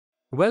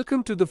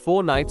Welcome to the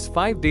 4 nights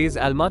 5 days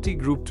Almaty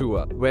group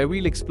tour, where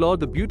we'll explore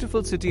the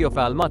beautiful city of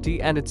Almaty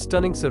and its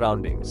stunning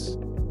surroundings.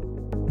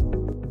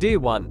 Day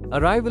 1.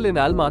 Arrival in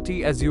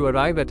Almaty. As you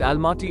arrive at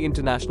Almaty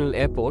International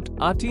Airport,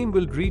 our team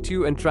will greet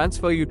you and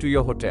transfer you to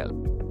your hotel.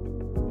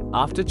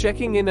 After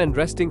checking in and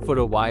resting for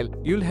a while,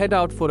 you'll head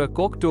out for a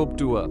Kok-Tobe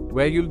Tour,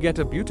 where you'll get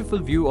a beautiful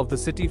view of the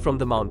city from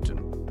the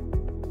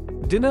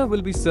mountain. Dinner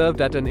will be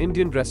served at an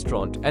Indian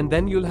restaurant, and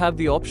then you'll have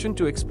the option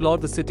to explore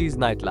the city's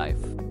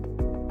nightlife.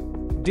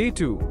 Day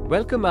 2.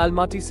 Welcome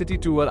Almaty City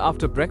Tour.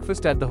 After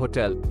breakfast at the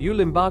hotel,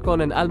 you'll embark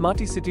on an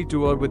Almaty City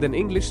Tour with an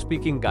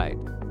English-speaking guide.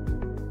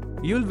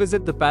 You'll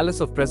visit the Palace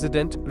of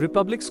President,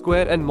 Republic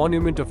Square and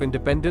Monument of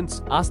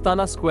Independence,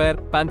 Astana Square,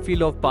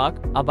 Panfilov Park,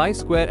 Abai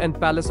Square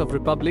and Palace of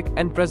Republic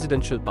and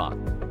Presidential Park.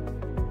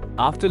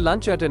 After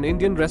lunch at an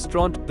Indian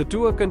restaurant, the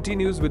tour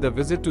continues with a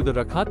visit to the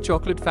Rakhat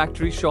Chocolate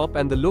Factory shop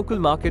and the local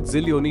market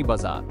Zilyoni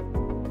Bazar.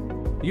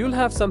 You'll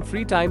have some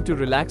free time to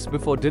relax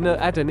before dinner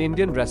at an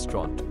Indian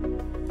restaurant.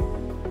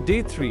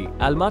 Day 3.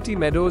 Almaty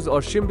Meadows or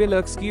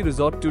Shymbulak Ski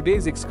Resort.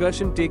 Today's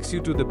excursion takes you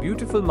to the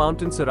beautiful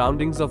mountain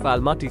surroundings of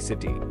Almaty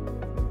city.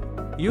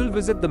 You'll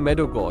visit the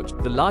Meadow Gorge,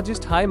 the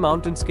largest high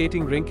mountain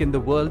skating rink in the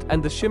world,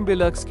 and the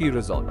Shymbulak Ski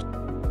Resort.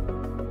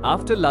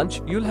 After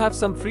lunch, you'll have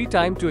some free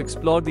time to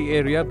explore the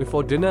area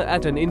before dinner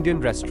at an Indian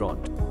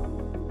restaurant.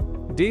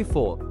 Day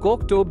 4.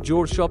 Kok-Tobe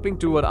Tour Shopping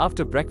Tour.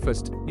 After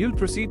breakfast, you'll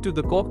proceed to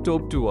the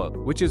Kok-Tobe Tour,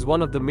 which is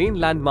one of the main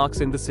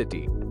landmarks in the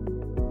city.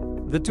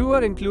 The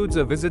tour includes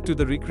a visit to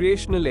the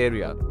recreational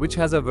area, which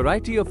has a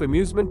variety of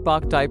amusement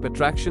park type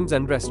attractions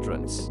and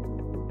restaurants.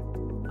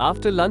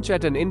 After lunch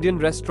at an Indian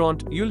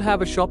restaurant, you'll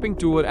have a shopping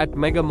tour at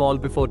Mega Mall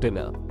before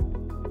dinner.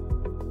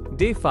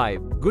 Day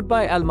 5.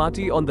 Goodbye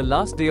Almaty. On the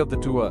last day of the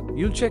tour,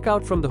 you'll check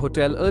out from the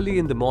hotel early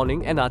in the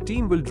morning and our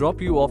team will drop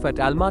you off at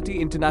Almaty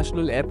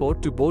International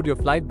Airport to board your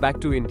flight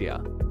back to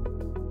India.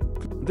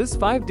 This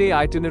 5-day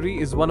itinerary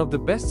is one of the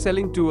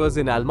best-selling tours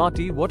in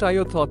Almaty. What are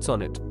your thoughts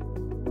on it?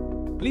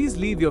 Please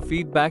leave your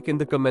feedback in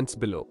the comments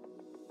below.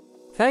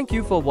 Thank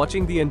you for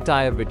watching the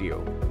entire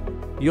video.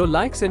 Your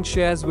likes and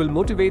shares will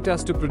motivate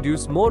us to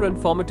produce more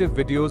informative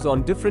videos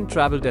on different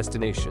travel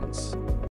destinations.